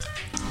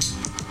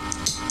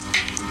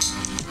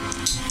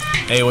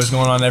Hey, what's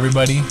going on,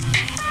 everybody?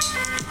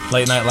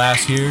 Late Night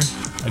Laughs here,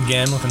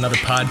 again with another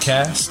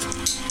podcast.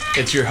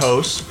 It's your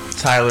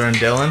hosts, Tyler and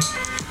Dylan.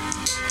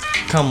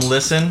 Come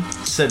listen,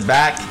 sit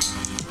back,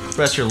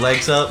 press your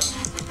legs up,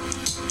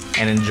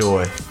 and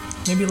enjoy.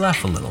 Maybe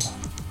laugh a little.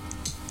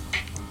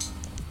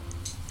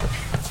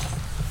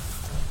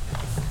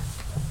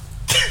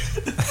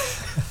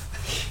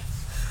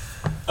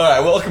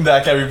 Alright, welcome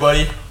back,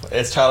 everybody.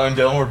 It's Tyler and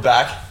Dylan. We're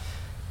back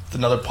with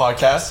another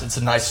podcast. It's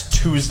a nice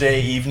Tuesday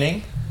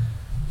evening.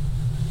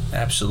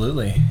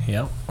 Absolutely.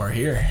 Yep, we're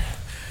here.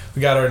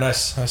 We got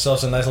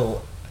ourselves a nice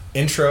little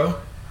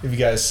intro. If you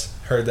guys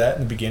heard that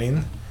in the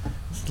beginning,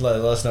 let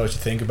us know what you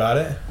think about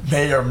it.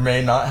 May or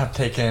may not have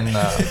taken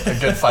a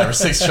good 5 or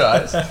 6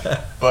 tries.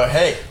 But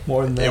hey,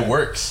 more than that. It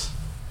works.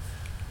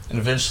 And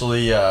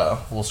eventually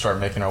we'll start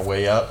making our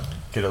way up,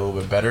 get a little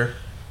bit better,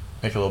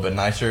 make it a little bit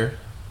nicer.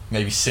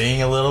 Maybe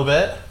sing a little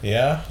bit.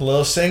 Yeah, a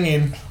little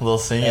singing.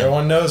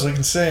 Everyone knows we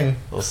can sing.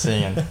 A little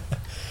singing.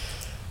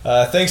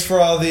 Thanks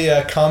for all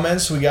the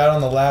comments we got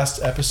on the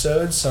last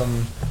episode.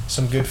 Some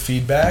good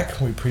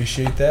feedback. We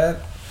appreciate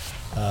that.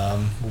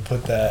 We'll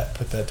put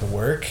that to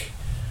work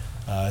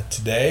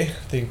today.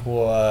 I think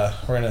we're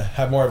gonna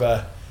have more of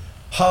a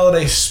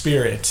holiday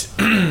spirit.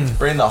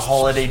 Bring the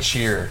holiday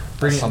cheer.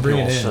 Bring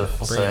it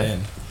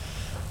in.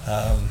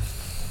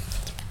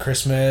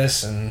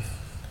 Christmas and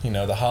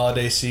the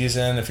holiday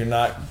season. If you're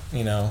not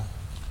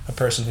a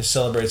person who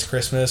celebrates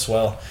Christmas,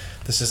 well,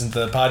 this isn't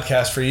the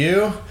podcast for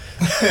you.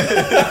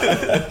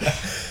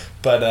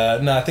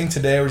 But no, I think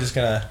today we're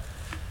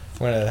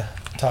gonna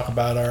talk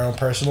about our own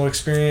personal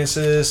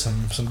experiences,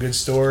 some good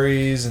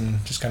stories,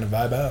 and just kind of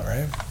vibe out,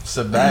 right?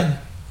 Sit back,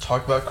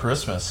 talk about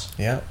Christmas.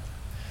 Yeah.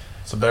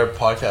 It's a better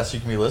podcast you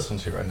can be listening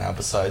to right now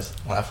besides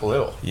Laugh a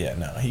Little. Yeah,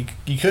 no,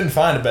 you couldn't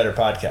find a better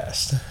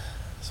podcast.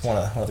 It's one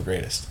of the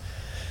greatest.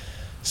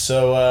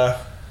 So,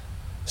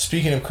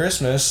 speaking of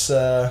Christmas,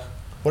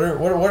 what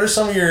are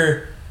some of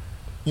your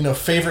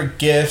favorite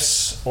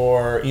gifts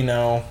or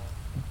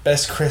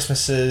best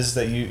Christmases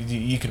that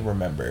you can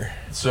remember?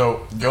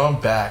 So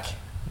going back,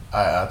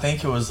 I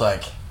think it was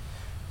I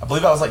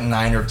believe I was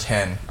 9 or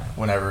 10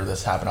 whenever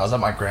this happened. I was at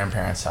my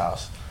grandparents'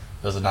 house.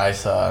 It was a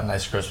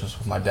nice Christmas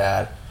with my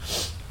dad,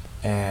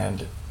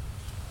 and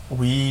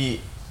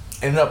we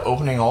ended up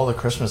opening all the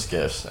Christmas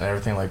gifts and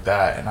everything like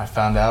that. And I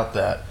found out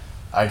that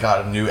I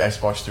got a new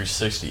Xbox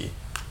 360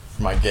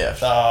 for my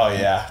gift. Oh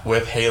yeah,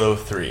 with Halo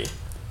 3.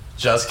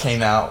 Just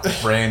came out,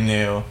 brand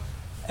new,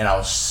 and I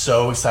was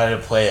so excited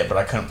to play it, but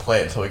I couldn't play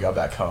it until we got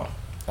back home.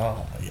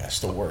 Oh my gosh,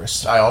 the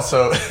worst. I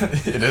also,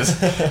 it is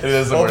the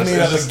worst. Opening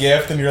up a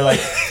gift and you're like,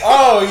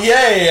 oh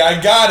yay,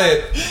 I got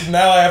it.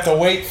 Now I have to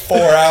wait 4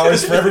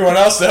 hours for everyone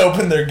else to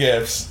open their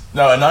gifts.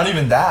 No, and not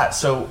even that.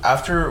 So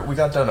after we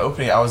got done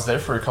opening, I was there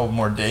for a couple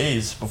more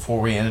days before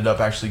we ended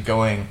up actually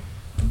going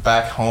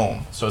back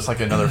home. So it's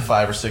another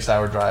 5 or 6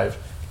 hour drive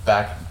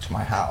back to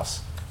my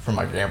house from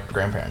my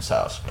grandparents'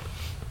 house.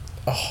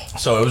 Oh.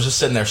 So it was just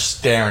sitting there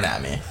staring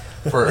at me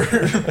for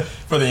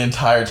the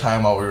entire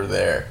time while we were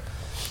there.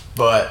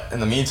 But in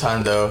the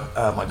meantime, though,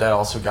 my dad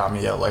also got me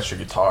an electric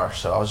guitar,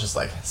 so I was just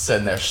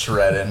sitting there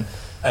shredding,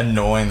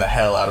 annoying the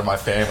hell out of my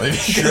family.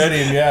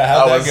 Shredding, yeah.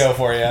 How'd that go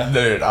for you?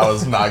 Dude, I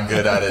was not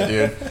good at it,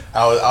 dude.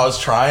 I was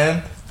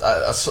trying.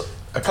 A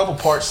couple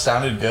parts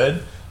sounded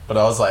good, but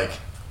I was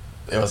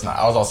it was not.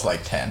 I was also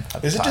 10.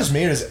 Is it just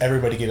me, or does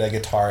everybody get a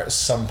guitar at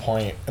some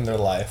point in their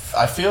life?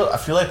 I feel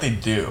like they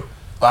do,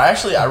 but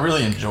I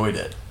really enjoyed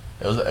it.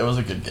 It was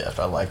a good gift.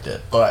 I liked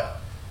it, but.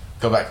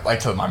 Go back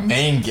to my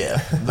main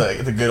gift,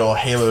 the good old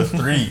Halo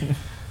 3.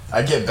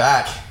 I get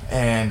back,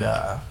 and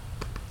I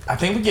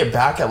think we get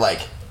back at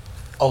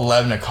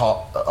 11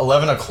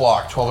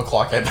 o'clock, 12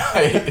 o'clock at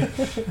night.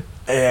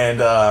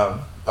 And I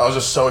was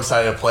just so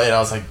excited to play it. I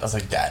was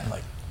like, Dad,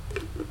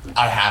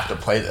 I have to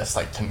play this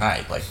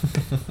tonight.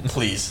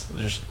 Please,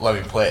 just let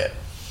me play it.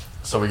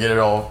 So we get it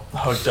all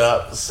hooked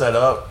up, set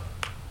up.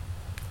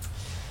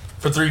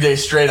 For 3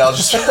 days straight, I was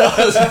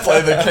just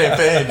playing the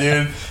campaign,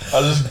 dude.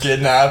 I was just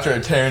getting after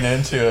it, tearing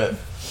into it.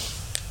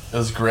 It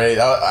was great.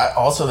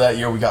 Also, that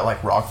year we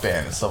got Rock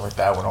Band and stuff like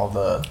that when all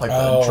the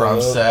the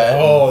drum set.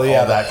 Oh yeah,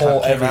 all that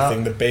whole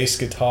everything. The bass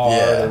guitar,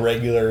 the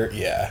regular,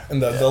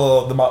 and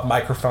the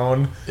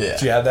microphone. Yeah.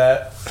 Did you have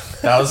that?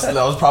 That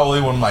was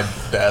probably one of my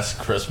best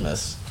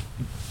Christmas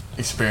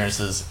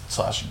experiences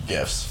 /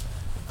 gifts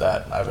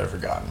that I've ever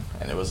gotten,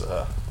 and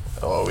it'll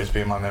always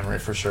be in my memory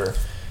for sure.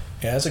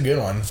 Yeah, that's a good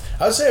one.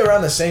 I would say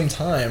around the same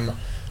time,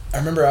 I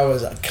remember I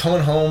was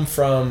coming home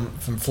from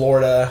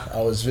Florida.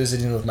 I was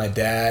visiting with my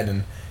dad,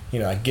 and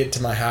I get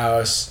to my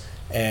house,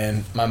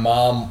 and my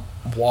mom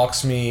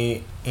walks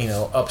me,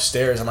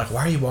 upstairs. I'm like,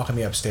 why are you walking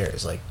me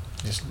upstairs? I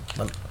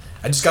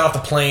just got off the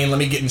plane. Let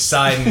me get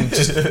inside and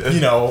just,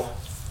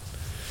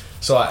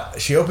 So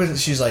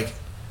she's like,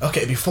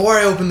 okay, before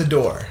I open the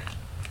door,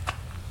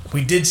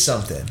 we did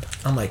something.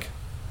 I'm like,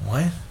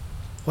 what?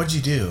 What'd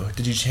you do?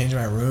 Did you change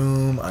my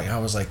room? I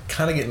was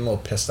kind of getting a little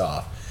pissed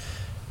off.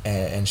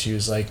 And she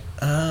was like,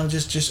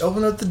 just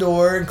open up the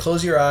door and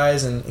close your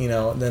eyes and,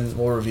 then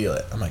we'll reveal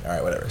it. I'm like, all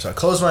right, whatever. So I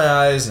closed my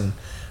eyes and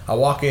I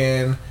walk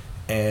in,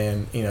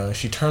 and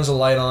she turns the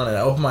light on, and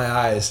I open my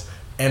eyes,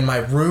 and my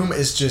room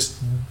is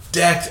just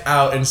decked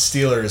out in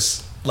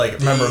Steelers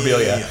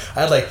memorabilia.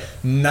 I had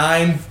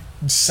 9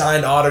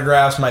 signed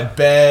autographs, my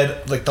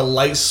bed, the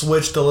light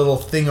switch, the little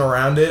thing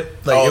around it.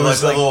 It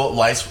was the little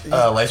light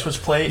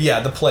switch plate?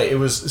 Yeah, the plate. It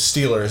was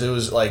Steelers. It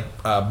was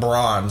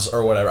bronze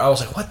or whatever. I was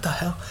like, what the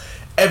hell?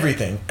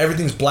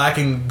 Everything's black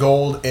and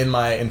gold in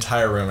my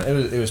entire room.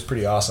 It was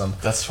pretty awesome.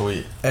 That's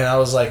sweet. And I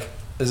was like,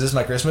 is this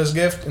my Christmas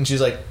gift? And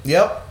she's like,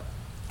 yep.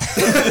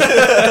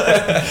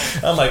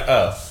 I'm like,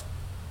 oh,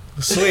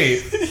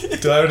 sweet.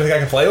 Do I have anything I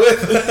can play with?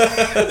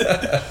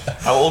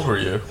 How old were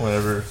you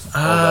whenever?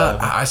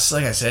 Like I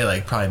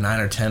say, probably 9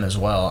 or 10 as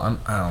well.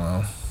 I don't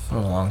know. It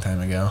was a long time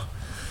ago.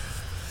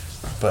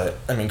 But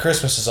I mean,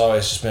 Christmas has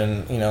always just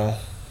been,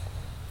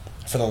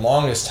 for the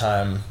longest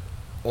time,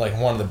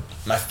 one of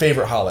my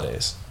favorite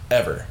holidays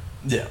ever.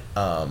 Yeah.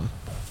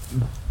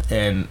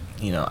 And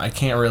I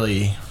can't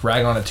really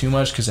rag on it too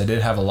much because I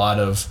did have a lot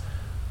of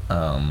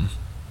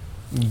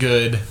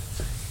good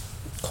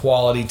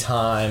quality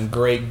time,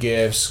 great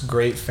gifts,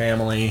 great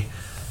family,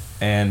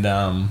 and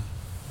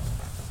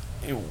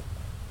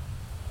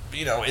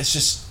it's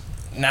just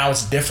now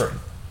it's different.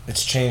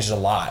 It's changed a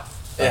lot.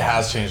 It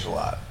has changed a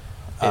lot.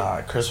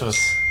 Christmas,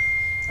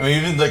 I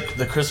mean, even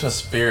the Christmas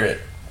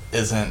spirit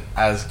isn't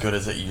as good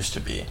as it used to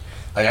be.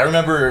 I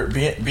remember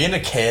being a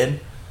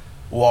kid,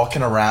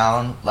 walking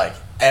around,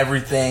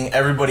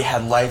 everybody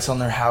had lights on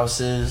their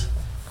houses.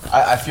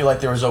 I feel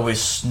like there was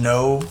always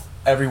snow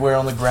everywhere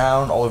on the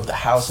ground, all over the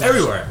houses.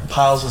 Everywhere.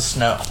 Piles of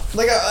snow.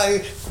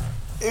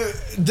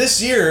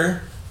 This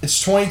year, it's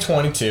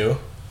 2022,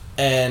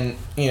 and,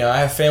 I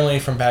have family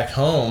from back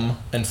home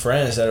and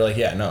friends that are like,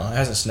 yeah, no, it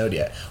hasn't snowed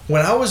yet.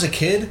 When I was a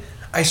kid,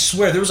 I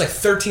swear, there was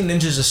 13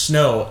 inches of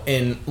snow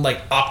in,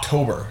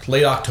 October,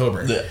 late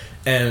October. Yeah.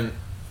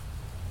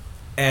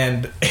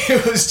 And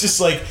it was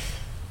just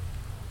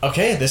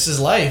okay, this is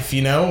life,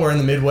 we're in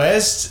the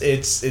Midwest,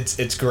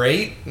 it's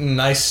great,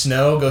 nice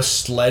snow, go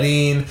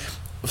sledding,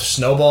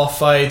 snowball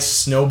fights,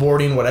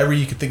 snowboarding, whatever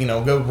you could think,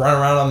 go run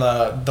around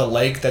on the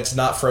lake that's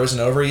not frozen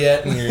over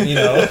yet, and you're,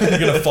 you're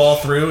gonna fall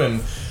through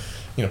and,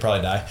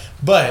 probably die.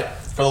 But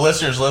for the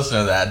listeners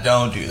listening to that,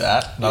 don't do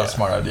that. Not a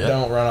smart idea.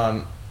 Don't run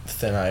on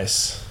thin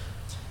ice.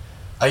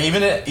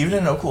 Even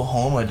in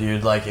Oklahoma,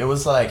 dude, it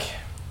was I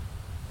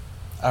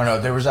don't know,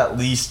 there was at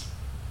least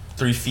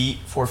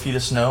 4 feet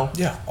of snow.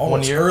 Yeah,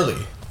 one year.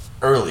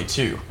 Early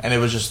too, and it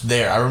was just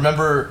there. I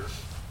remember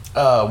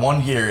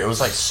one year it was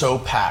so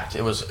packed.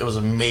 It was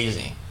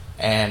amazing,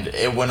 and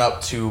it went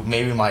up to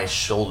maybe my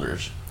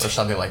shoulders or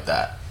something like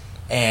that.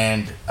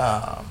 And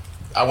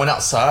I went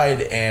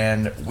outside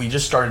and we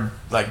just started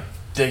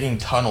digging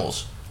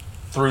tunnels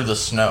through the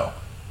snow,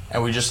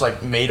 and we just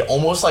made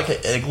almost like an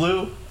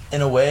igloo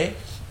in a way,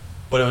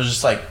 but it was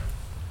just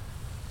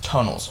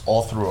tunnels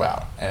all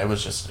throughout, and it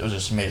was just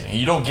amazing. And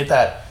you don't get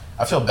that.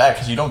 I feel bad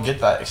because you don't get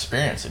that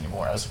experience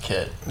anymore as a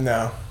kid.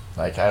 No.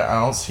 I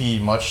don't see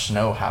much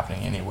snow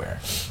happening anywhere.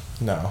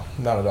 No,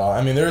 not at all.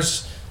 I mean, it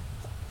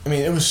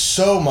was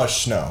so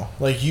much snow.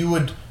 You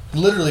would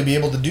literally be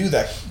able to do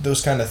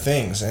those kind of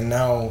things. And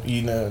now,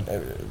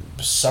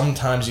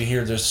 sometimes you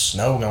hear there's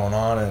snow going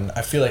on, and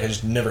I feel like I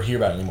just never hear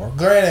about it anymore.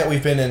 Granted,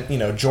 we've been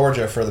in,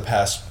 Georgia for the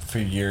past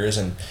few years,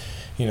 and,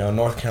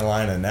 North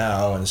Carolina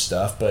now and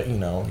stuff, but,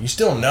 you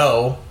still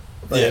know.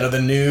 Yeah.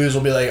 The news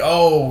will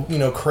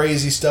be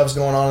crazy stuff's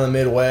going on in the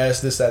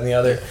Midwest, this, that, and the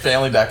other.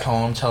 Family back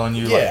home telling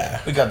you,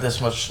 we got this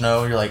much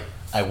snow. You're like,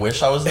 I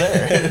wish I was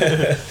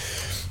there.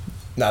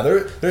 Now,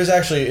 there's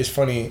actually, it's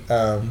funny,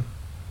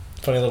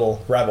 funny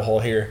little rabbit hole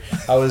here.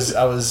 I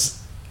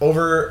was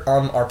over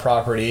on our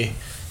property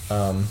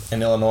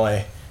in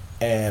Illinois,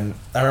 and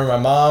I remember my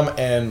mom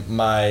and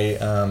my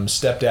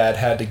stepdad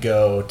had to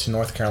go to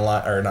North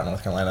Carolina, or not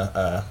North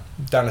Carolina,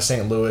 down to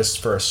St. Louis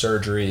for a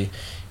surgery,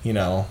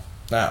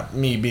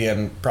 me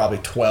being probably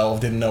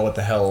 12, didn't know what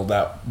the hell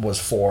that was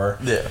for.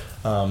 Yeah.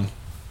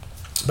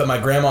 But my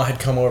grandma had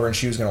come over and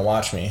she was going to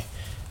watch me,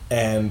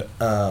 and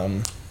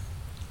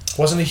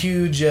wasn't a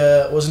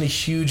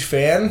huge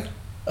fan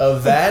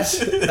of that.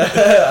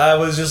 I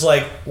was just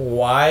like,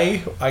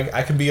 why?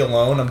 I could be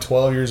alone. I'm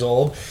 12 years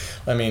old.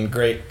 I mean,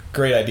 great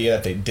idea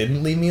that they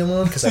didn't leave me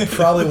alone, because I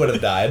probably would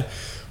have died.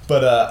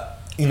 But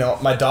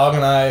my dog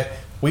and I,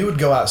 we would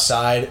go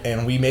outside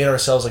and we made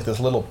ourselves this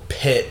little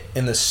pit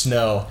in the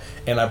snow,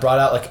 and I brought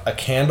out a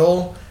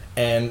candle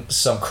and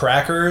some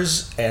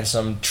crackers and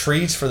some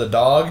treats for the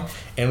dog,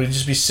 and we'd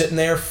just be sitting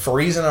there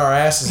freezing our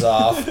asses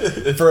off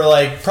for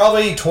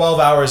probably 12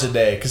 hours a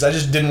day, because I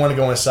just didn't want to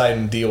go inside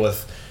and deal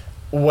with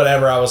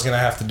whatever I was going to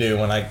have to do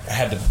when I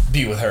had to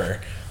be with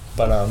her.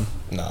 But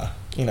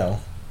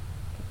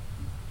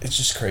it's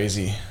just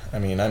crazy. I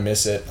mean, I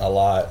miss it a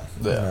lot.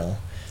 Yeah.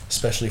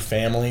 Especially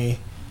family,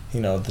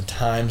 the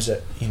times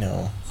that,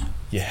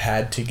 you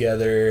had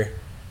together,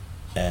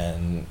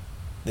 and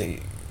the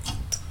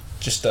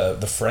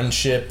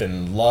friendship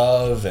and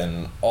love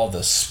and all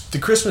the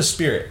Christmas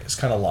spirit is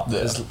kind of lost.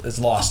 Yeah. Is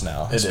lost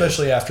now,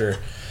 especially after,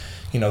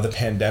 the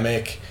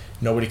pandemic.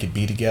 Nobody could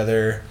be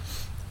together.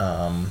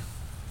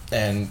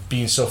 And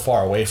being so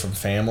far away from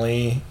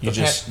family,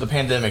 the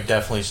pandemic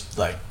definitely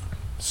like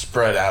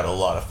spread out a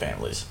lot of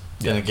families.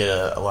 Didn't get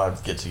a lot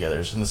of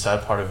get-togethers, and the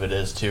sad part of it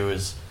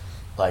is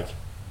like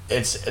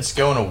it's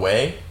going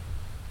away,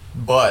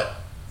 but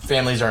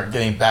families aren't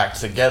getting back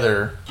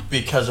together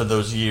because of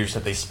those years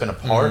that they spent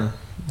apart.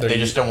 They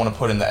just don't want to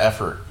put in the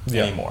effort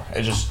anymore.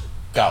 It just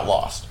got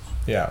lost.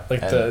 Yeah,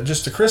 like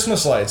the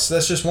Christmas lights.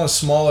 That's just one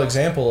small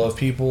example of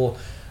people.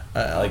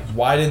 Like,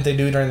 why didn't they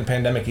do it during the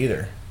pandemic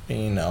either?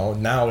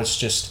 Now it's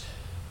just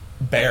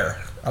bare.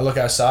 I look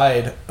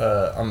outside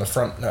out of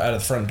the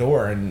front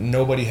door, and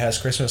nobody has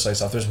Christmas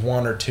lights off. There's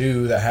one or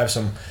two that have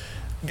some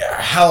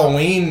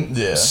Halloween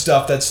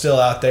stuff that's still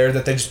out there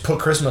that they just put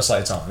Christmas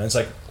lights on. And it's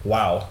like,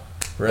 wow,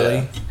 really?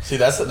 Yeah. See,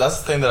 that's the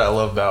thing that I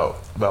love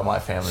about my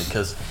family,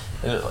 because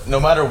no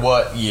matter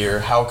what year,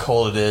 how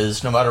cold it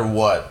is, no matter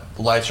what,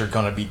 lights are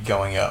going to be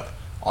going up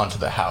onto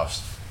the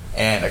house.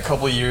 And a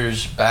couple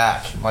years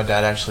back, my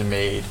dad actually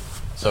made,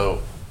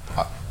 so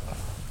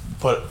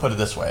put it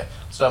this way.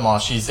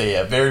 Stepmom, she's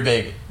a very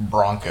big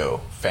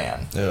Bronco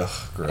fan. Ugh,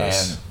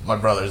 gross. And my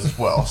brothers as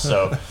well.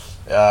 So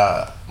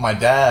my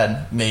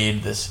dad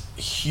made this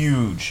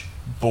huge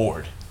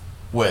board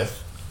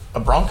with a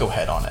Bronco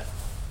head on it.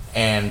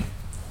 And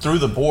through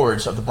the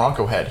boards of the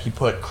Bronco head, he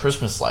put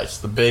Christmas lights,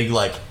 the big,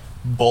 like,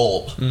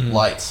 bulb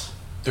lights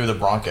through the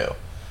Bronco.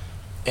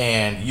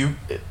 And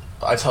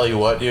I tell you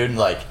what, dude,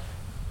 like,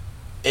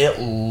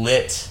 it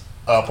lit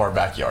up our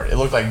backyard. It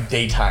looked like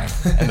daytime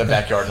in the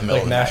backyard in the middle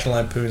like of the National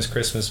night. Lampoon's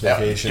Christmas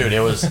Vacation. Yeah, dude, it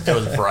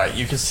was bright.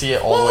 You could see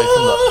it all the way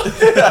from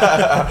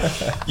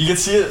the you could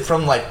see it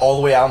from like all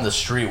the way out in the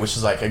street, which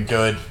is like a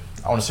good,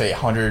 I want to say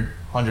 100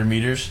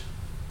 meters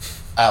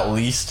at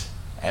least,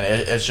 and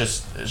it's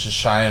just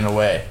shining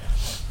away.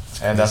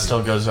 And that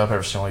still goes up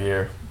every single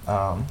year.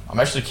 I'm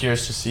actually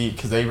curious to see,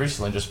 because they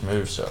recently just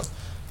moved, so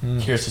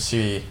curious to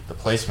see the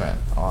placement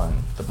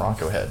on the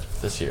Bronco head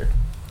this year.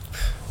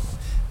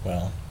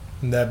 Well,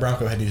 that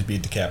Bronco head needs to be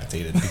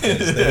decapitated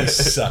because they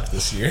suck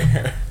this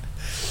year.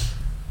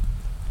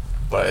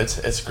 But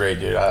it's great,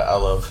 dude. I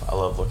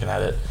love looking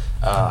at it.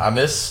 I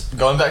miss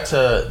going back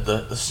to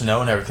the snow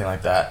and everything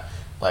like that.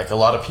 Like, a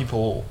lot of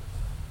people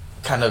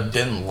kind of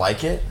didn't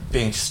like it,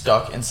 being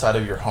stuck inside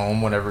of your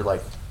home whenever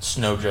like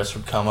snow drifts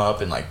would come up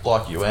and like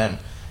block you in.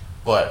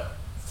 But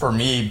for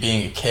me,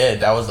 being a kid,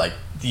 that was like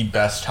the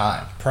best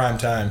time. Prime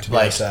time to be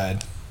like,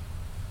 outside.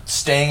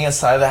 Staying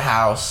inside the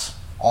house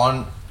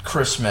on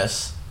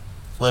Christmas,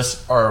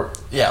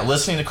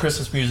 listening to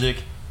Christmas music,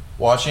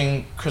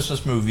 watching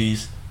Christmas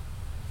movies,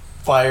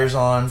 fires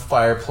on,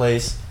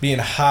 fireplace, being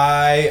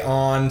high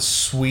on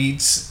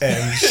sweets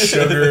and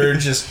sugar,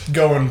 just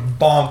going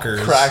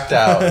bonkers, cracked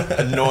out,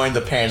 annoying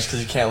the parents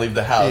because you can't leave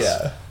the house.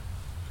 Yeah,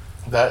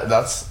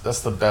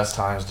 that's the best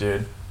times,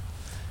 dude.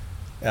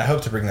 And I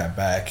hope to bring that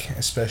back,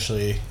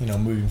 especially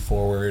moving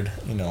forward.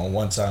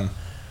 Once I'm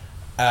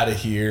out of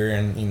here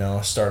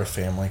and start a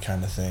family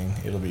kind of thing,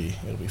 it'll be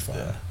fun.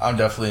 Yeah. I'm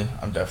definitely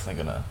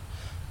gonna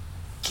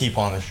keep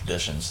on the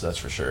traditions. That's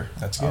for sure.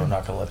 That's good. I'm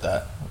not gonna let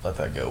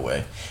that go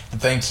away. The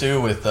thing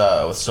too with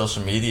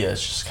social media,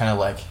 it's just kind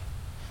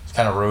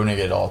of ruining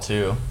it all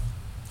too.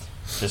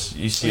 Just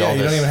you see all this.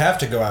 You don't even have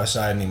to go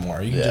outside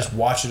anymore. You can just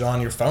watch it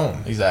on your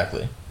phone.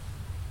 Exactly.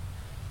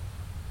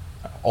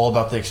 All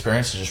about the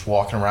experience of just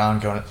walking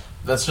around, going.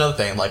 That's another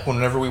thing. Like,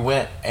 whenever we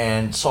went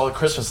and saw the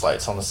Christmas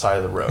lights on the side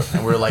of the road,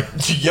 and we were like,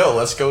 "Yo,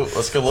 let's go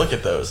look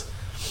at those."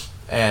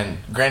 And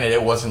granted,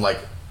 it wasn't like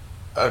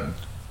an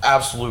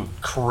absolute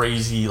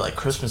crazy like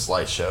Christmas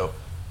light show,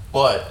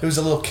 but it was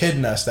a little kid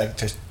in us that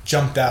just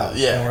jumped out.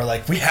 Yeah, and we're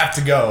like, "We have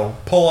to go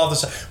pull off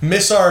this.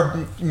 Miss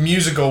our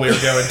musical we were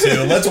going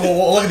to. Let's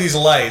look at these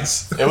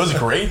lights." It was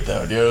great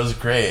though, dude. It was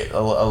great. I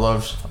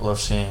love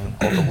seeing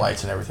all the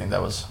lights and everything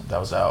that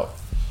was out,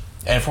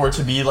 and for it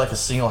to be like a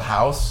single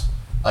house.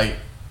 Like,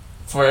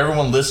 for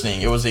everyone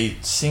listening, it was a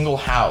single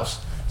house,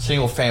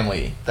 single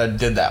family that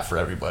did that for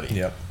everybody.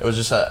 Yep. It was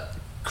just a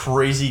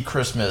crazy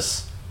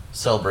Christmas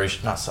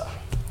celebration.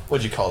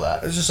 What'd you call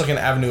that? It was just like an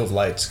avenue of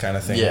lights kind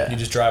of thing. Yeah. You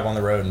just drive on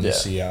the road and you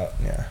see out.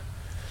 Yeah.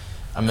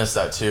 I miss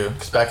that too.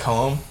 Because back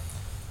home,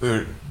 we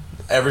would,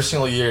 every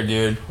single year,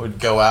 dude, would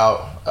go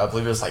out. I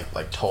believe it was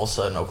like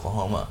Tulsa in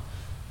Oklahoma.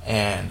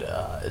 And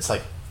it's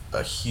like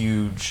a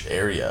huge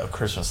area of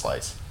Christmas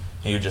lights.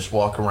 And you just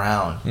walk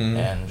around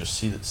and just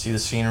see the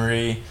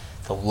scenery,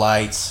 the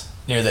lights.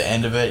 Near the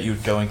end of it, you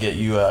would go and get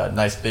you a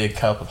nice big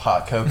cup of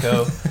hot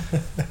cocoa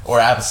or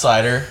apple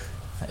cider,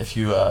 if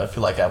you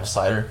like apple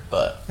cider.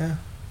 But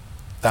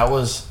that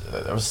was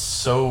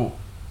so.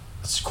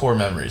 It's core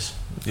memories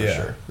for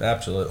sure.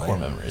 Absolutely, core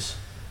memories.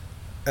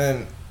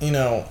 And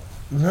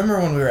remember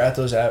when we were at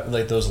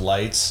those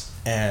lights,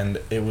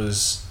 and it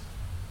was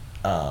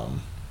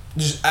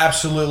just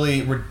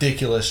absolutely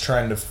ridiculous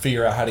trying to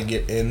figure out how to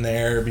get in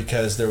there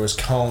because there was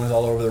cones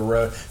all over the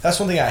road. That's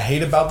one thing I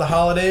hate about the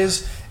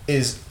holidays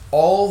is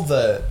all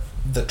the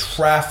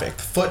traffic,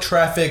 foot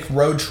traffic,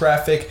 road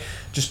traffic.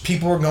 Just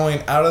people were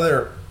going out of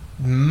their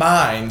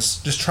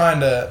minds just trying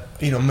to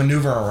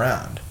maneuver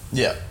around.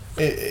 Yeah.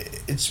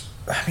 it's.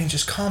 I mean,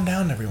 just calm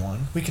down,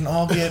 everyone. We can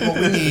all get what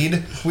we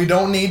need. We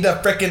don't need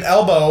to frickin'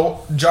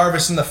 elbow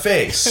Jarvis in the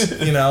face,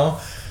 you know?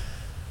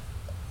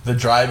 The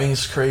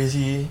driving's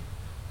crazy.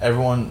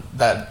 Everyone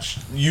that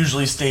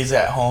usually stays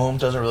at home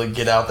doesn't really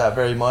get out that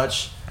very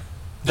much.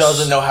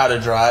 Doesn't know how to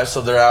drive, so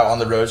they're out on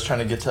the roads trying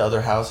to get to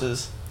other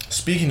houses.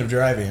 Speaking of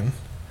driving,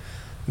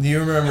 do you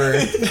remember...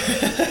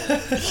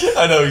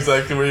 I know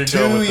exactly where you're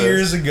going with this. 2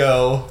 years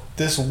ago,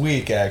 this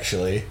week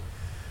actually,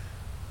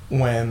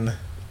 when...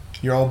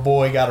 your old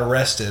boy got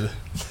arrested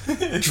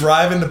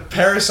driving to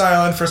Paris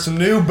Island for some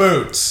new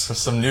boots. For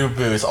some new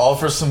boots. All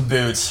for some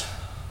boots.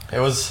 It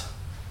was...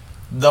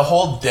 the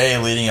whole day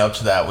leading up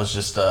to that was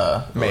just... it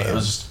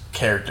was just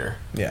character.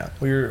 Yeah.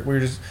 We were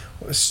just...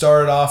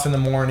 started off in the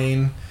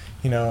morning,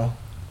 you know,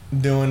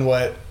 doing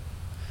what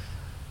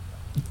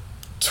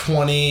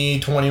 20,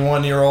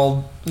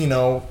 21-year-old, you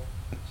know,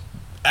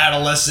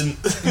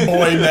 adolescent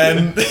boy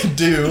men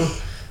do.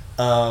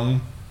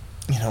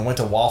 You know, went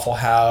to Waffle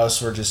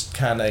House. We're just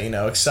kind of, you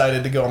know,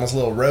 excited to go on this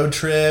little road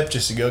trip,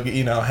 just to go get,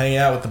 you know, hang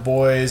out with the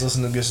boys,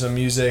 listen to some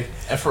music.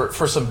 And for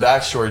some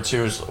backstory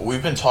too, is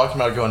we've been talking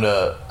about going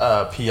to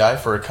PI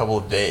for a couple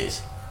of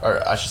days,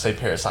 or I should say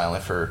Paris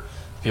Island for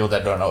people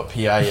that don't know what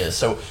PI is.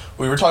 So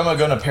we were talking about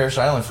going to Paris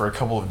Island for a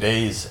couple of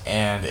days,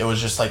 and it was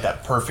just like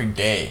that perfect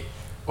day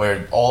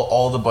where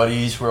all the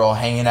buddies were all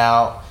hanging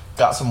out,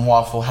 got some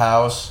Waffle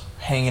House,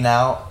 hanging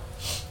out,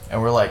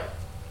 and we're like,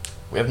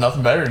 we have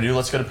nothing better to do.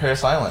 Let's go to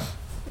Paris Island.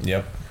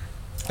 Yep.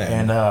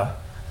 And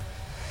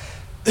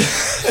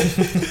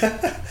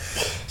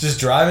just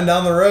driving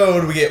down the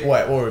road, we get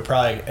what were we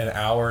probably an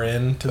hour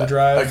into the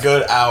drive? A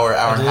good hour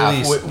and a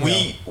half.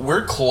 Least,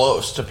 We're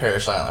close to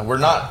Paris Island. We're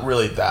not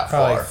really that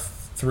probably far.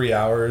 3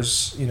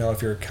 hours, you know,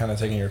 if you're kind of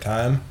taking your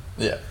time.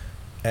 Yeah.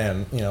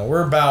 And, you know,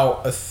 we're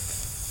about a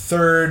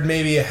third,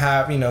 maybe a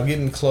half, you know,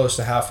 getting close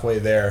to halfway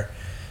there.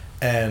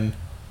 And,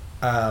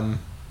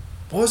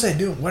 what was I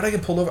doing? Where did I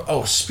get pulled over?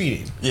 Oh,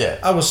 speeding. Yeah.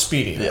 I was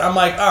speeding. Yeah. I'm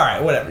like, all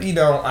right, whatever. You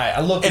know, I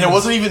look. And it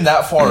wasn't even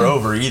that far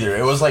over either.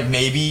 It was like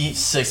maybe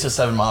 6 to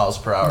 7 miles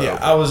per hour. Yeah,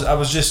 over. I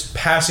was just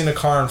passing a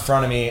car in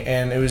front of me,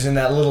 and it was in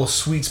that little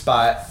sweet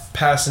spot,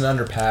 past an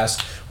underpass,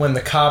 when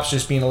the cop's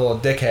just being a little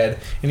dickhead,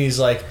 and he's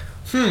like,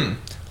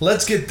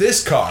 let's get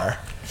this car.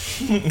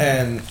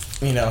 And,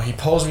 you know, he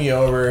pulls me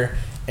over,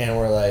 and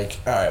we're like,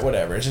 all right,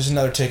 whatever. It's just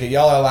another ticket.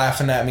 Y'all are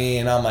laughing at me,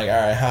 and I'm like, all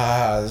right, ha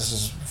ha, this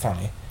is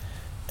funny.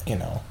 You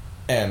know.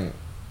 And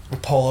we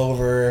pull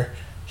over,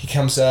 he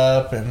comes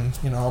up, and,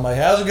 you know, I'm like,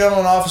 how's it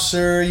going,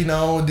 officer? You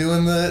know,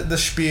 doing the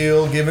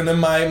spiel, giving him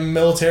my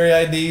military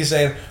ID,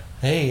 saying,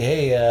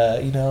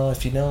 hey, you know,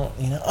 if you don't,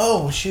 you know,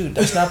 oh, shoot,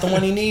 that's not the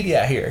one you need.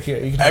 Yeah, here,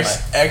 you can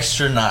have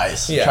extra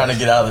nice, trying to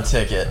get out of the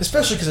ticket.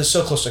 Especially because it's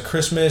so close to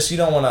Christmas. You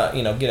don't want to,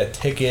 you know, get a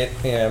ticket.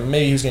 And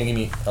maybe he was going to give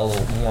me a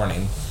little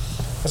warning.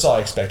 That's all I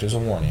expected, was a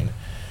warning.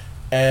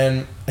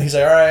 And he's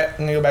like, all right, I'm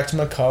going to go back to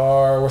my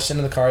car. We're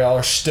sitting in the car. Y'all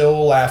are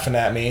still laughing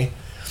at me.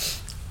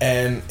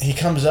 And he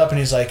comes up and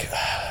he's like,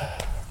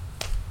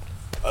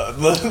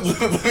 let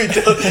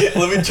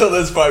me tell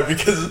this part,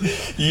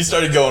 because you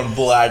started going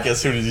black as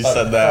soon as you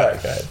said that. All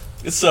right, go ahead.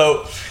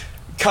 So,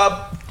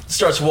 cop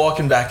starts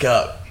walking back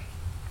up.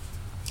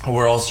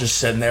 We're all just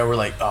sitting there. We're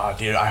like, oh,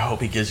 dude, I hope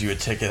he gives you a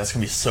ticket. That's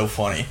going to be so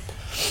funny.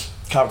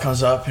 Cop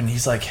comes up and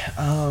he's like,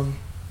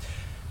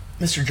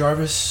 Mr.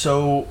 Jarvis,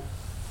 so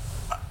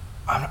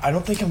I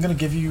don't think I'm going to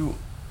give you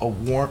a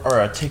warrant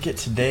or a ticket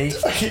today.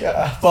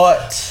 Yeah.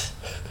 But...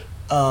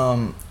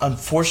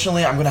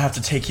 unfortunately, I'm gonna have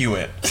to take you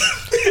in.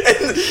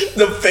 And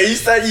the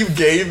face that you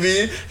gave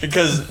me,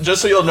 because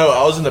just so you'll know,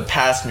 I was in the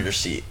passenger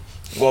seat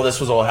while this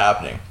was all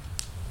happening,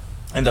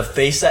 and the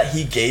face that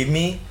he gave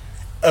me,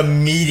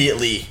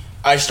 immediately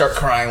I start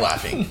crying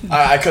laughing.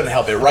 I couldn't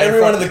help it.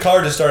 Everyone in the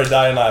car just started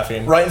dying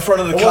laughing. Right in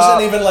front of the cop. It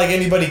wasn't even like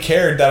anybody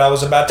cared that I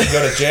was about to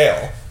go to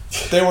jail.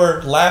 They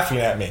were laughing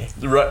at me.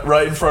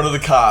 Right in front of the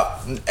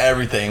cop and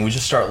everything. We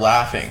just start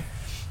laughing.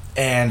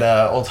 And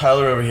old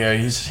Tyler over here,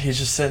 he's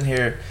just sitting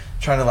here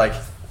trying to like,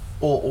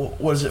 well,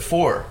 what is it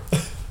for?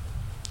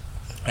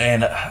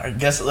 And I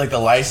guess like the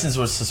license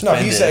was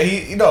suspended.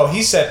 No,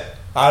 he said,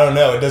 I don't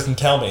know. It doesn't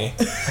tell me.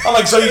 I'm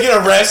like, so you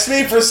can arrest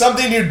me for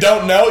something you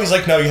don't know? He's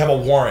like, no, you have a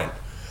warrant.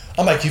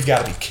 I'm like, you've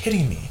got to be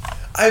kidding me.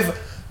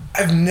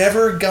 I've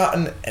never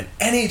gotten in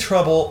any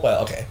trouble.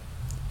 Well, okay,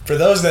 for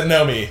those that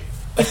know me,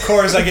 of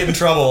course I get in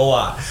trouble a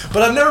lot,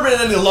 but I've never been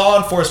in any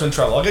law enforcement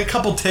trouble. I get a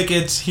couple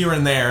tickets here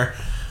and there,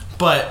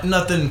 but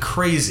nothing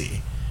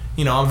crazy.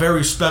 You know, I'm very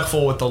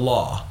respectful with the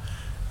law.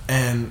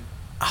 And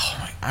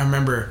I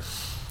remember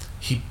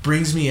he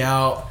brings me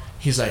out.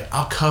 He's like,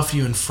 I'll cuff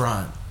you in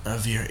front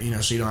of your, you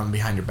know, so you don't have them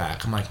behind your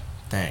back. I'm like,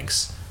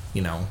 thanks,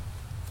 you know,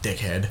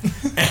 dickhead.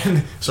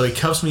 And so he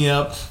cuffs me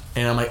up,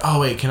 and I'm like, oh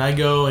wait, can I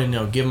go and, you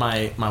know, give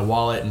my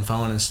wallet and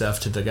phone and stuff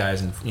to the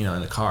guys in, you know,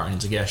 in the car? And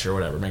he's like, yeah, sure,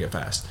 whatever, make it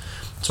fast.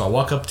 So I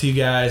walk up to you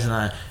guys, and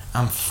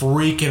I'm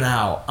freaking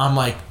out. I'm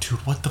like, dude,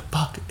 what the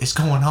fuck is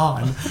going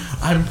on?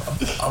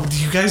 Do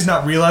you guys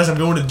not realize I'm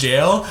going to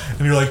jail? And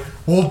you're like,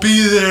 we'll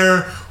be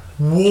there.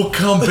 We'll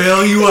come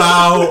bail you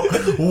out.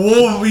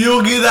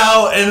 You'll get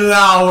out in an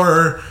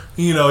hour.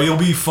 You'll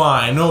be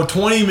fine. No,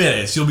 20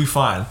 minutes, you'll be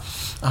fine.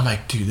 I'm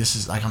like, dude, this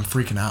is like, I'm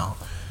freaking out.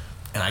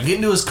 And I get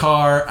into his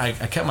car. I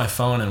kept my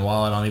phone and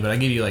wallet on me, but I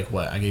gave you like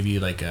what? I gave you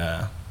like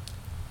a,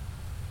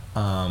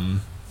 what,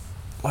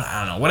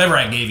 I don't know, whatever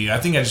I gave you. I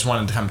think I just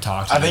wanted to come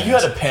talk to you. I think you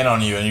had a pen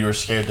on you and you were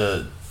scared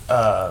to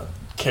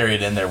carry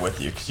it in there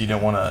with you because you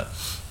didn't want to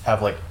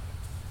have like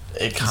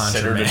it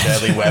considered a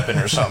deadly weapon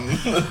or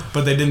something.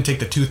 But they didn't take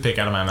the toothpick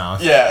out of my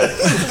mouth. Yeah,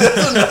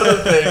 that's another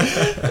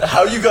thing.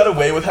 How you got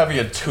away with having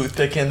a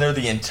toothpick in there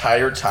the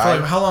entire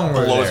time? Like, how long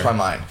were blows there? my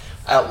mind.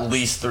 At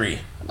least 3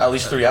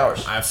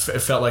 hours.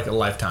 It felt like a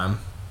lifetime.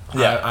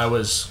 Yeah, I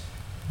was.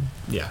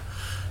 Yeah.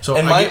 So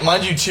and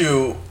mind you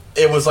too,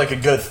 it was like a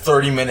good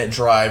 30-minute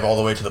drive all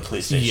the way to the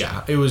police station.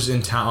 Yeah, it was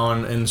in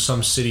town in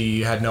some city.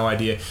 You had no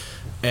idea.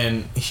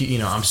 And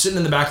I'm sitting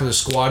in the back of the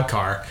squad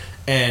car,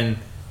 and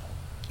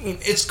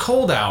it's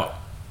cold out,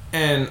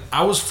 and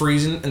I was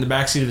freezing in the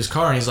back seat of his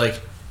car, and he's like,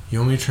 "You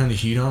want me to turn the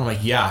heat on?" I'm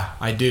like, "Yeah,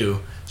 I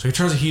do." So he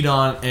turns the heat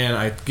on, and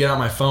I get out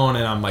my phone,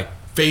 and I'm like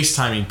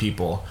FaceTiming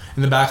people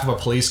in the back of a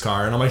police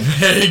car, and I'm like,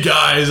 "Hey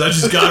guys, I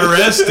just got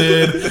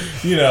arrested,"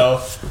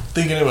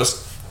 thinking it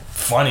was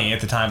funny at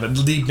the time, but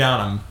deep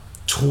down I'm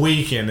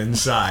tweaking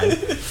inside.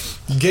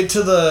 Get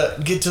to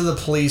the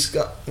police,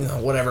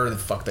 whatever the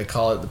fuck they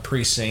call it, the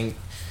precinct.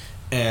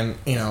 And,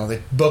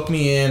 they book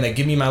me in. They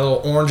give me my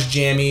little orange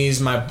jammies,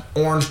 my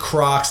orange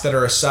Crocs that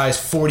are a size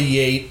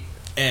 48.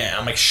 And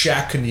I'm like,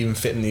 Shaq couldn't even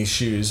fit in these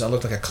shoes. I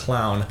looked like a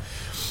clown.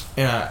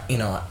 And,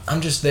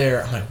 I'm just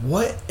there. I'm like,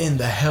 what in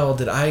the hell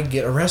did I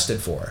get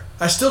arrested for?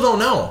 I still don't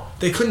know.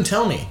 They couldn't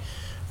tell me.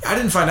 I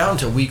didn't find out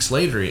until weeks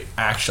later,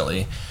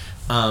 actually.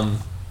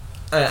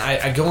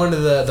 I go into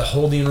the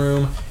holding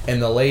room, and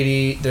the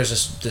lady,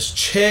 there's this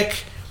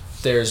chick,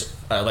 there's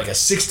like a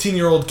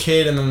 16-year-old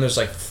kid, and then there's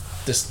like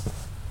this,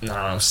 I don't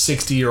know,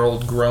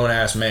 60-year-old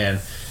grown-ass man.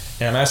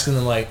 And I'm asking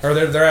them, like, or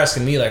they're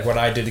asking me, like, what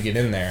I did to get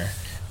in there.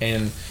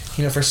 And,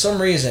 for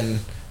some reason,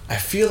 I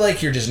feel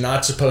like you're just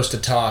not supposed to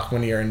talk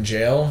when you're in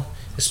jail,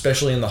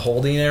 especially in the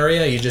holding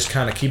area. You just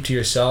kind of keep to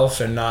yourself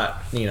and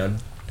not,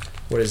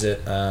 what is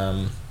it,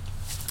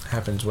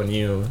 happens when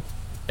you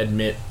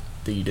admit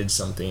that you did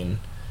something.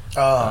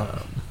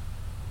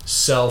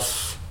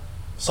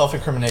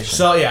 Self-incrimination.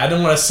 So, yeah, I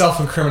didn't want to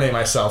self-incriminate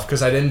myself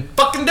because I didn't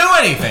fucking do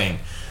anything.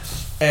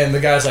 And the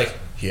guy's like,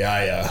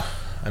 yeah,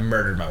 I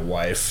murdered my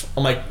wife.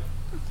 I'm like,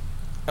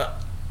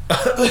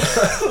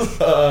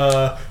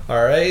 all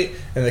right.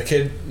 And the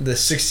kid, the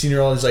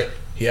 16-year-old, is like,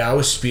 yeah, I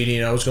was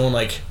speeding. I was going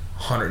like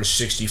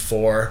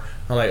 164.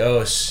 I'm like,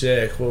 oh,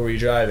 sick. What were you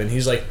driving?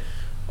 He's like,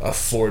 a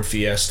Ford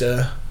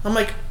Fiesta. I'm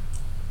like,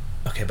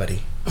 okay,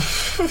 buddy.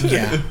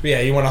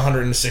 Yeah, you went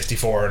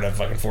 164 in a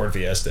fucking Ford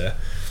Fiesta.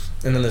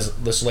 And then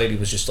this lady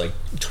was just like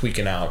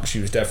tweaking out. She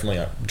was definitely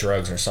on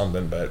drugs or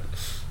something, but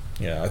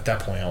at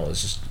that point I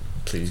was just,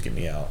 please get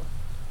me out.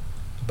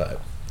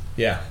 But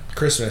yeah,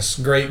 Christmas,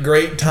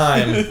 great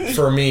time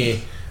for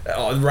me.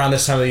 Around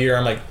this time of the year,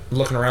 I'm like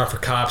looking around for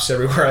cops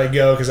everywhere I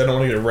go because I don't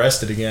want to get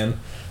arrested again.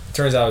 It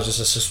turns out it was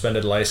just a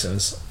suspended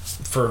license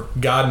for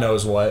God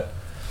knows what.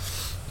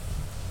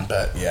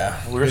 But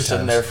yeah, we were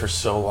sitting there for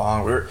so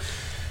long.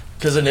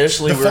 Because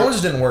initially the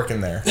phones didn't work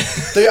in there.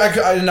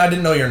 I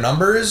didn't know your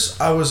numbers.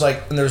 I was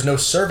like, and there was no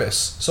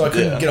service, so I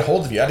couldn't get a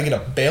hold of you. I had to get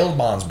a bail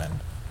bondsman.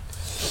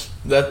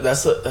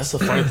 That's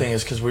the funny thing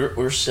is because we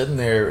were sitting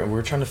there and we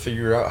were trying to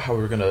figure out how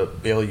we were gonna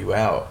bail you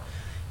out.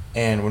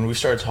 And when we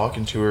started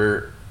talking to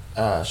her,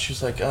 she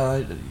was like,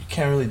 "You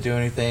can't really do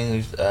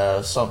anything.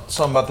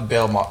 Something about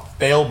the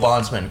bail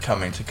bondsman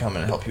come and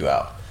help you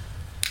out."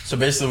 So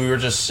basically, we were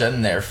just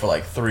sitting there for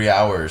like 3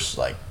 hours,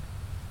 like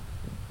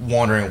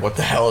wondering what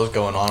the hell is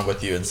going on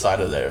with you inside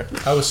of there.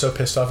 I was so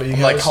pissed off at you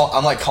guys.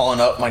 I'm like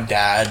calling up my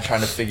dad, trying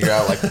to figure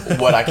out like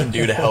what I can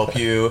do to help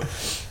you,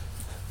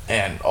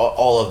 and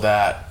all of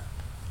that.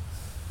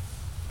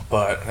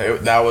 But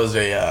that was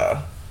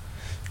a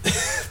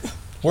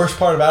worst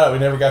part about it. We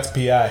never got to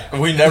PI.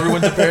 We never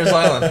went to Paris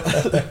Island.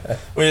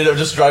 We ended up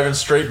just driving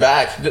straight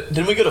back.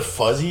 Didn't we go to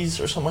Fuzzy's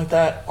or something like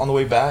that on the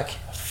way back?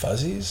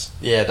 Fuzzy's?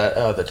 Yeah,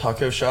 that the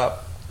taco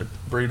shop, the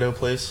burrito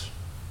place.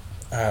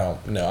 I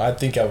don't know. I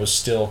think I was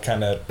still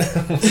kind of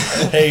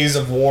haze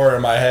of war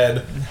in my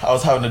head. I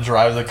was having to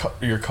drive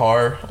your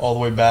car all the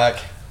way back.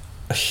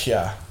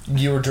 Yeah,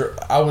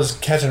 I was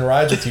catching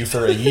rides with you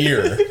for a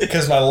year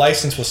because my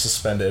license was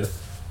suspended.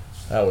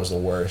 That was the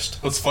worst.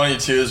 What's funny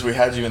too is we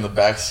had you in the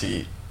back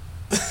seat.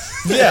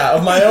 Yeah,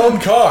 of my own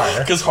car.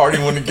 Because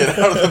Hardy wouldn't get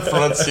out of the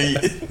front seat.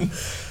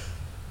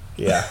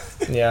 Yeah,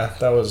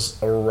 that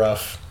was a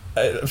rough.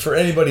 For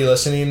anybody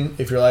listening,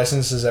 if your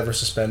license is ever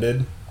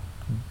suspended,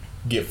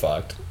 get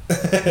fucked.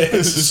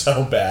 It's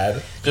so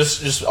bad.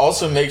 Just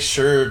also make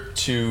sure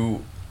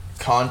to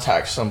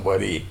contact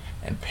somebody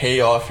and pay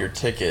off your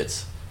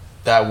tickets.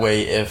 That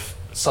way, if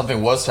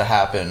something was to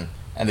happen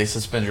and they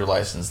suspend your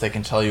license, they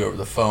can tell you over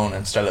the phone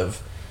instead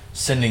of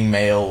sending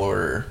mail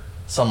or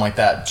something like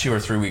that 2 or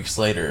 3 weeks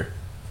later,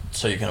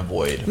 so you can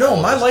avoid. No,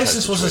 my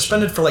license was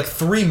suspended for like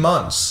 3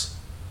 months.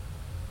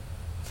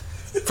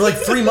 For like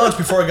 3 months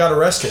before I got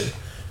arrested.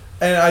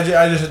 And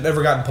I just had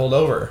never gotten pulled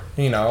over.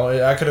 You know,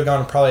 I could have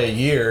gone probably a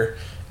year,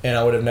 and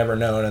I would have never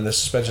known, and the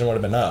suspension would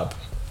have been up.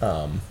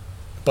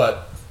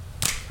 But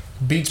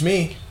beats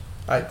me.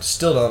 I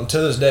still don't. To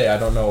this day, I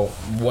don't know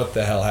what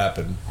the hell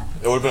happened.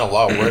 It would have been a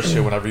lot worse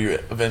too whenever you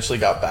eventually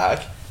got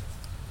back,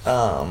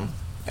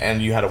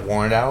 and you had a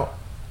warrant out.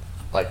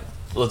 Like,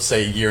 let's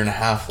say a year and a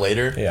half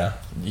later. Yeah.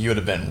 You would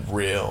have been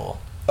real.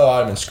 Oh, I'd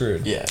have been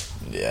screwed. Yeah,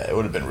 it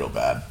would have been real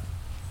bad.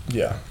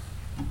 Yeah.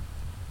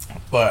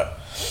 But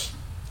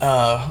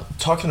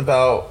talking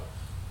about.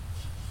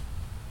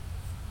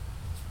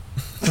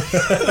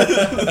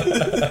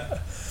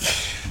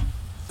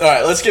 All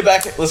right, let's get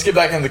back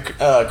in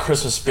the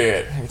Christmas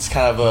spirit. It's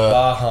kind of a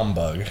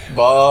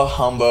bah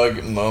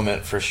humbug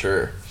moment for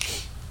sure.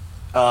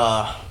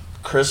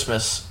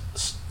 Christmas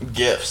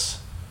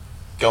gifts,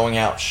 going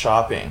out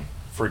shopping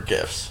for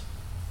gifts.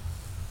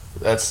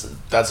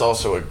 That's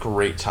also a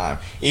great time.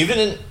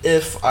 Even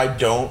if I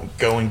don't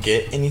go and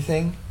get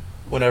anything,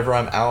 whenever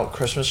I'm out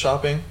Christmas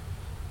shopping,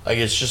 like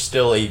it's just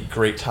still a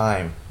great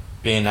time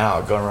being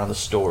out, going around the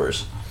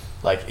stores.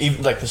 Like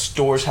even like the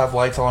stores have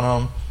lights on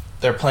them.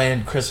 They're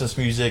playing Christmas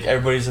music.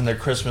 Everybody's in their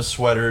Christmas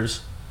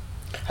sweaters.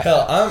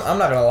 Hell, I'm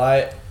not gonna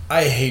lie.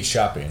 I hate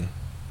shopping,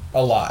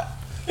 a lot.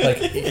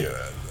 Like,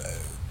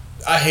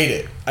 I hate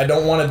it. I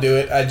don't want to do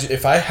it.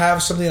 If I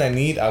have something I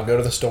need, I'll go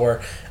to the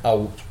store.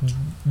 I'll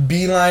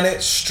beeline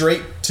it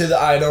straight to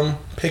the item,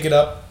 pick it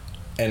up,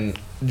 and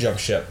jump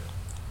ship.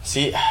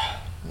 See,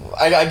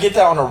 I get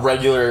that on a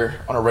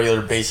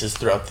regular basis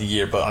throughout the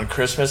year, but on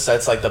Christmas,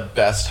 that's like the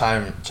best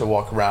time to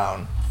walk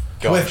around.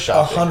 With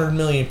shopping. 100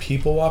 million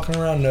people walking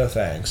around, no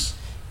thanks.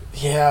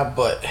 Yeah,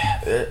 but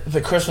the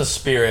Christmas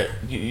spirit,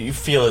 you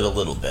feel it a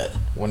little bit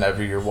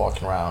whenever you're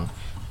walking around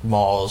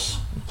malls,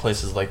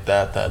 places like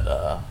that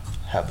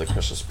have the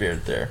Christmas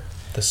spirit there.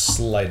 The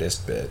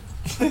slightest bit.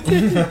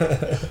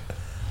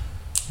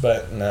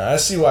 But no, I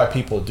see why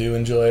people do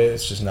enjoy it.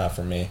 It's just not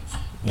for me.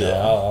 You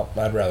know,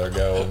 I'd rather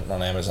go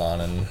on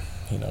Amazon and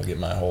get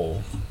my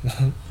whole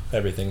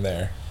everything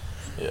there.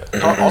 Yeah.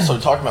 Also,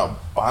 talking about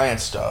buying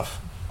stuff.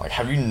 Like,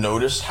 have you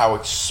noticed how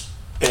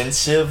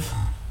expensive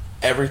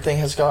everything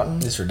has gotten?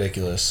 It's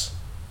ridiculous.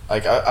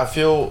 Like, I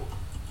feel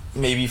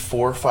maybe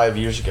 4 or 5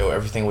 years ago,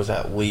 everything was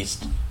at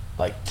least,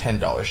 like,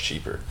 $10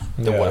 cheaper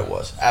than what it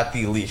was. At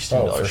the least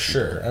 $10 cheaper. Oh, for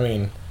sure. I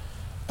mean,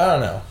 I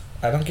don't know.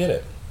 I don't get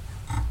it.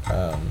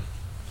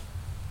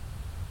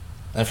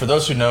 And for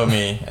those who know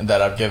me and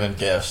that I've given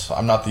gifts,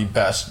 I'm not the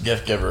best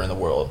gift giver in the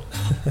world.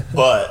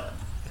 But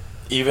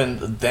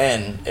even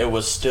then, it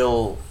was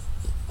still...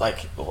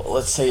 like,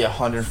 let's say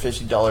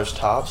 $150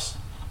 tops,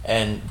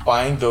 and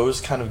buying those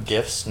kind of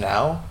gifts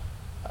now,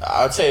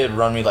 I would say it'd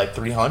run me like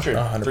 $300,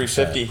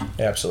 $350.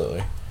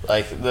 Absolutely.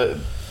 Like the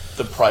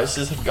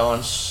prices have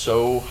gone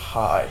so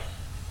high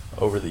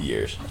over the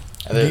years,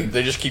 and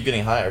they just keep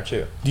getting higher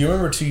too. Do you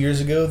remember 2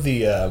 years ago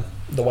the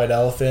white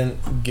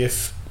elephant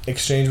gift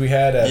exchange we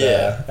had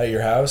at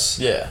your house?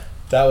 Yeah,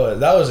 that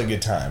was a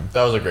good time.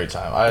 That was a great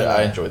time.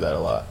 I enjoyed that a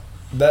lot.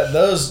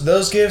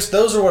 Those gifts,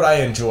 those are what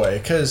I enjoy,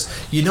 because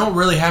you don't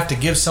really have to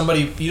give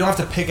somebody, you don't have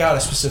to pick out a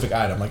specific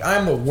item. Like,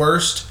 I'm the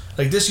worst,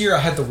 like this year I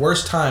had the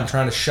worst time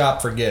trying to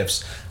shop for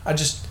gifts.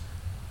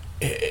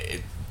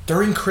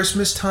 During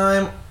Christmas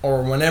time,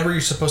 or whenever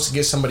you're supposed to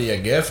get somebody a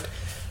gift,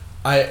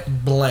 I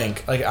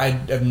blank. Like,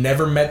 I've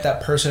never met that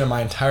person in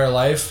my entire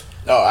life.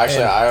 Oh,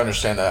 actually, I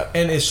understand that.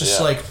 And it's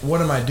just like, what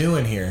am I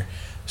doing here?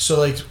 So,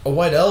 like, a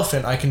white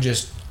elephant, I can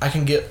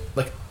get,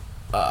 like,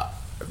 I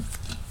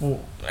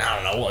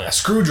don't know, like a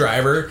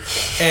screwdriver,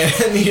 and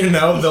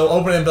they'll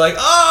open it and be like,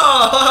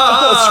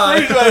 "Oh, a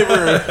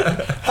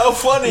screwdriver! How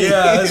funny!"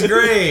 Yeah, that's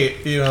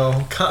great.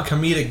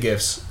 Comedic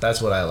gifts.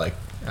 That's what I like.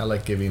 I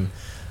like giving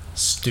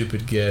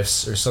stupid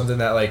gifts or something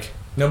that like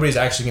nobody's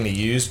actually going to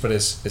use, but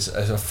it's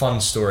a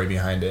fun story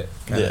behind it,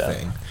 kind of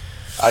thing.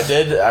 I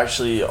did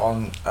actually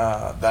on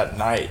that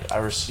night. I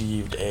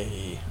received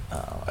it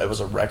was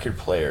a record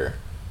player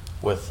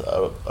with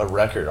a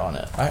record on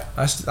it.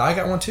 I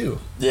got one too.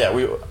 Yeah,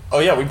 we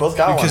both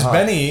got one. Because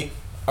Benny,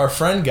 our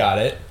friend, got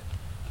it,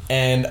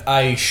 and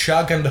I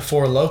shotgunned to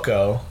Four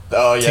Loko.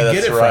 Oh yeah, to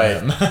get it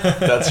from him.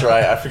 That's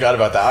right. I forgot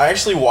about that. I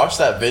actually watched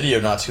that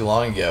video not too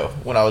long ago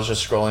when I was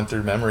just scrolling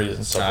through memories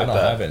and stuff like that.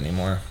 I don't have it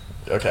anymore.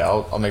 Okay,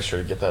 I'll make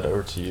sure to get that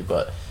over to you.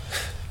 But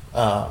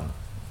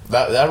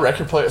that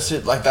record player, see,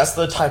 like that's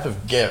the type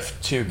of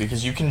gift too,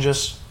 because you can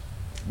just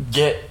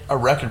get a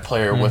record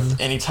player with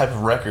any type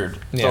of record,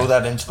 throw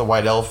that into the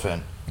white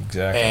elephant,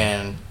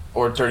 exactly,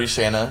 or Dirty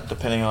Santa,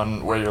 depending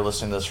on where you're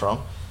listening to this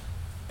from,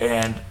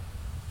 and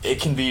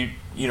it can be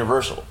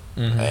universal.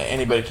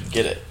 Anybody could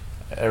get it.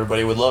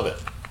 Everybody would love it.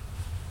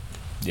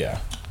 Yeah.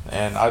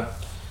 And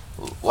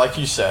like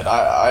you said,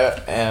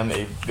 I am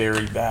a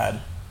very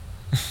bad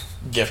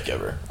gift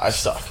giver. I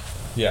suck.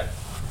 Yeah.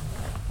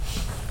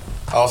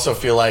 I also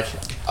feel like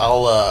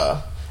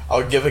I'll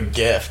give a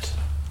gift,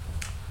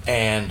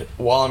 and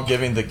while I'm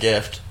giving the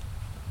gift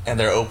and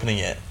they're opening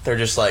it, they're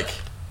just like,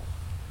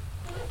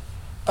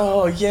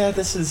 oh yeah,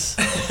 this is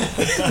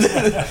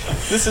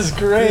this is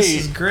great.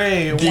 This is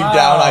great. Deep wow.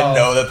 down, I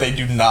know that they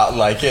do not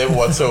like it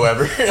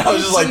whatsoever. I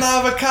was just like, an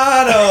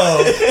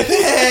avocado.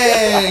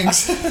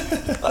 Thanks.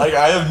 like,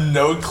 I have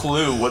no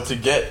clue what to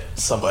get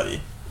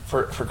somebody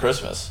for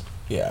Christmas.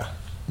 Yeah,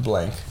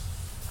 blank.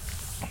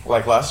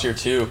 Like last year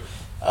too.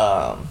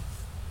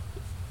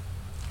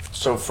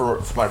 So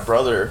for my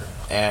brother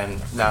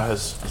and now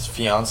his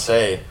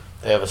fiance,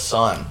 they have a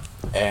son,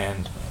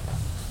 and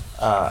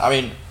I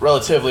mean,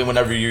 relatively,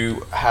 whenever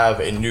you have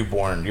a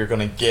newborn, you're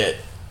gonna get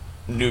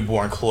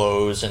newborn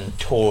clothes and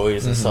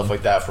toys and stuff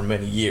like that for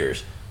many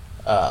years,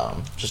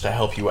 just to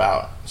help you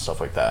out and stuff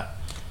like that.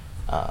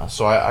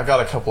 So I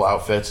got a couple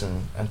outfits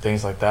and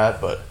things like that,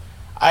 but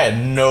I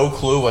had no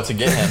clue what to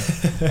get him.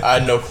 I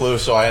had no clue,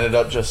 so I ended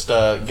up just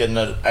getting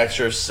an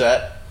extra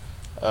set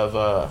of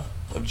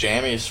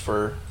jammies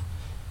for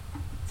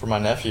my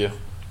nephew.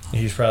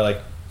 He's probably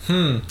like,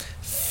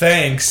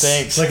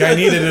 thanks. Like, I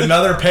needed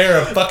another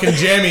pair of fucking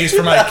jammies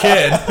for my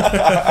kid.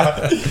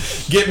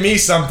 Get me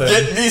something.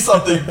 Get me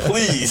something,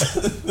 please.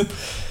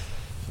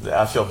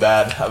 Yeah, I feel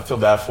bad. I feel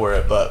bad for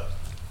it, but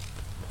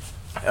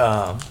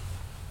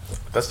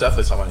that's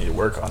definitely something I need to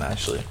work on,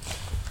 actually.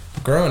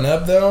 Growing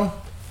up, though,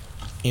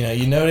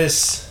 you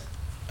notice...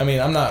 I mean,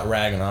 I'm not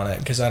ragging on it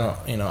because I don't,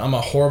 I'm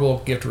a horrible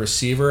gift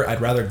receiver. I'd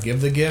rather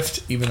give the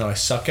gift, even though I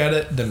suck at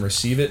it, than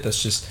receive it.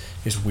 That's just,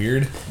 it's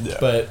weird. Yeah.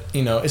 But,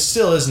 it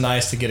still is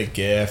nice to get a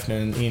gift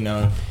and,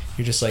 you're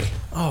just like,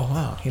 oh,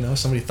 wow,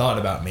 somebody thought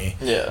about me.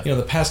 Yeah.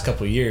 The past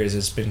couple of years,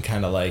 it's been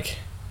kind of like,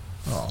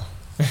 oh,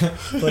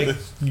 like,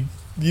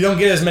 you don't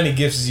get as many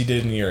gifts as you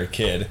did when you were a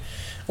kid.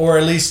 Or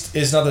at least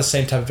it's not the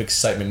same type of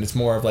excitement. It's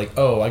more of like,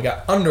 oh, I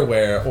got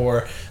underwear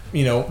or...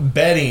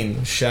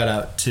 bedding. Shout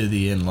out to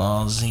the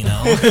in-laws,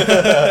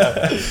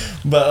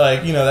 But,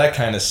 like, that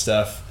kind of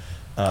stuff.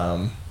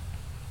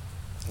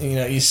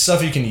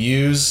 Stuff you can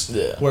use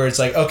where it's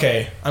like,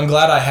 okay, I'm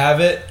glad I have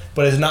it,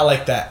 but it's not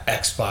like that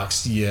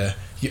Xbox you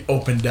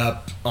opened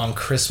up on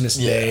Christmas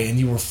Day and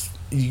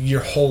your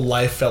whole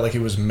life felt like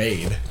it was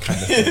made kind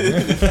of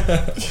thing.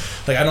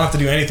 Like, I don't have to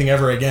do anything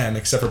ever again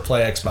except for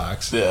play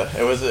Xbox. Yeah,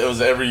 it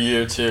was every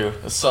year, too.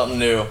 It was something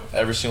new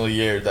every single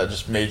year that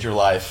just made your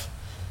life.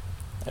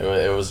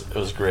 It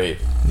was great.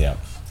 Yeah.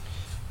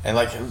 And,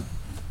 like,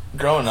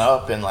 growing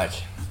up and, like,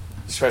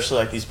 especially,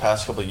 like, these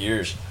past couple of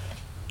years,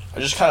 I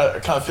just kind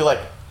of feel like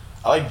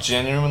I, like,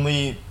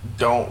 genuinely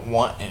don't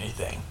want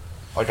anything.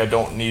 Like, I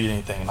don't need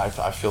anything, and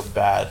I feel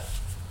bad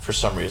for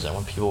some reason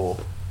when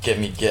people give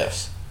me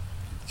gifts.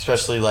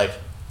 Especially, like,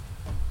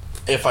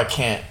 if I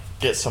can't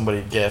get somebody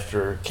a gift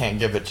or can't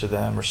give it to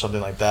them or something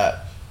like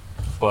that,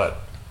 but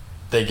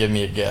they give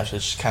me a gift,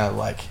 it's just kind of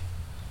like...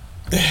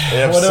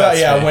 What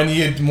about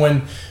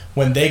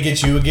when they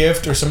get you a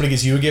gift or somebody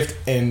gets you a gift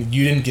and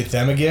you didn't get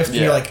them a gift and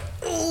you're like,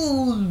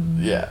 ooh,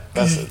 yeah,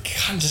 you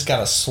kind of just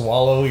gotta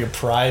swallow your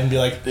pride and be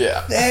like, yeah,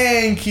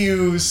 thank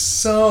you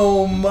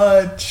so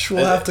much.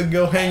 We'll have to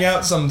go hang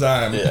out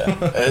sometime. Yeah,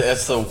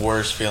 it's the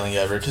worst feeling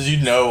ever because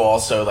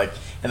also, like,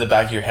 in the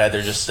back of your head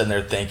they're just sitting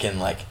there thinking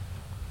like,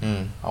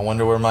 I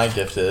wonder where my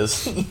gift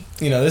is.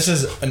 This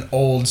is an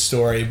old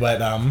story,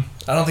 but I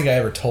don't think I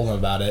ever told him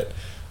about it.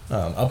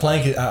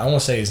 I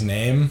won't say his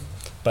name,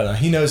 but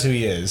he knows who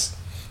he is.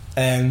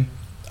 And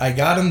I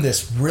got him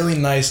this really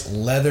nice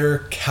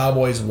leather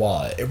Cowboys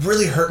wallet. It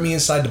really hurt me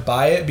inside to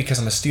buy it because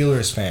I'm a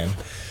Steelers fan.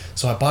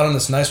 So I bought him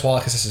this nice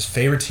wallet because it's his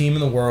favorite team in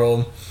the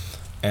world.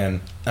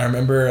 And I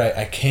remember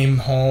I came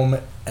home,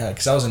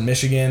 because I was in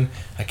Michigan.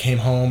 I came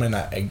home and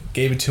I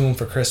gave it to him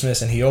for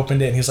Christmas, and he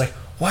opened it and he was like,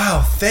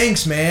 wow,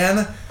 thanks,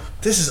 man.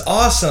 This is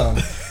awesome.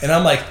 And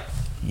I'm like,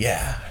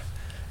 yeah.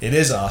 It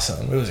is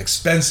awesome. It was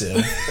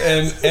expensive.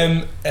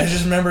 and I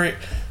just remember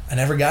I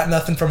never got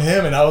nothing from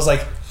him, and I was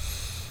like,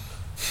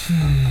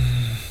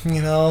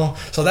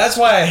 So that's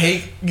why I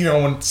hate,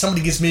 when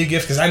somebody gives me a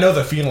gift, because I know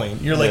the feeling.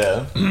 You're like,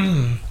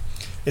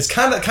 it's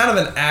kind of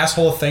an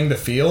asshole thing to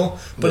feel,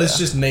 but it's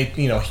just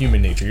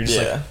human nature. You're just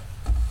like,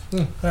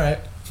 all right,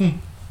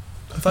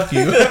 fuck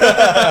you.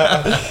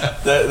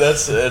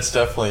 That's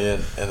definitely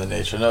in the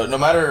nature. No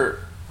matter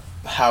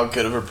how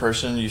good of a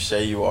person you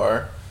say you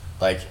are,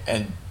 like,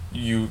 and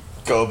you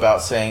go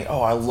about saying,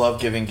 oh, I love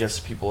giving gifts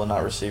to people and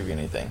not receiving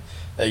anything,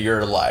 that you're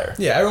a liar.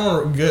 Yeah,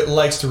 everyone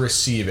likes to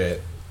receive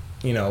it,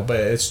 but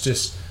it's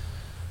just,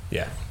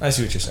 yeah, I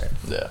see what you're saying.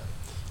 Yeah.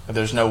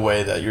 There's no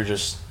way that you're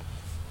just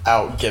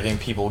out giving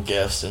people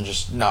gifts and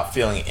just not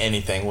feeling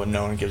anything when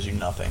no one gives you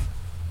nothing.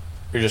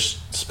 You're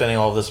just spending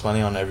all this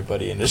money on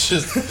everybody and it's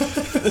just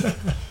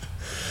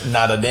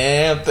not a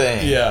damn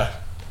thing. Yeah.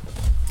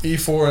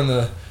 E4 in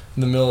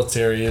the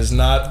military is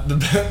not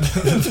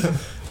the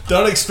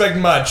don't expect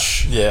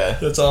much. Yeah.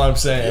 That's all I'm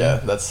saying. Yeah,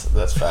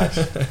 that's facts.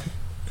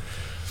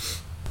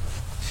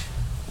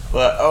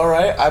 But, all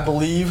right, I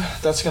believe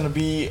that's going to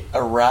be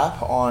a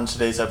wrap on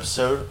today's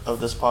episode of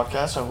this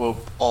podcast. I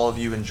hope all of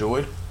you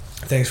enjoyed.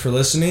 Thanks for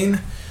listening.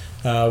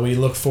 We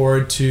look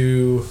forward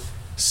to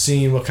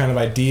seeing what kind of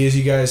ideas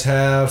you guys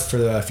have for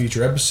the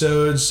future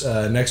episodes.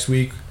 Next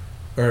week,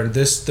 or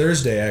this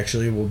Thursday,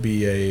 actually, will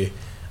be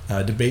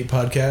debate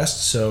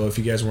podcast. So if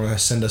you guys want to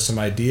send us some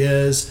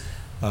ideas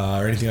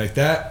or anything like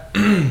that,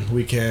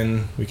 we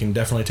can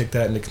definitely take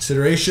that into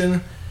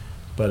consideration.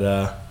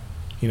 But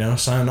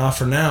signing off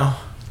for now.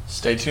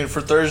 Stay tuned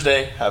for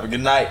Thursday. Have a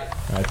good night.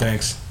 All right,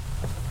 thanks.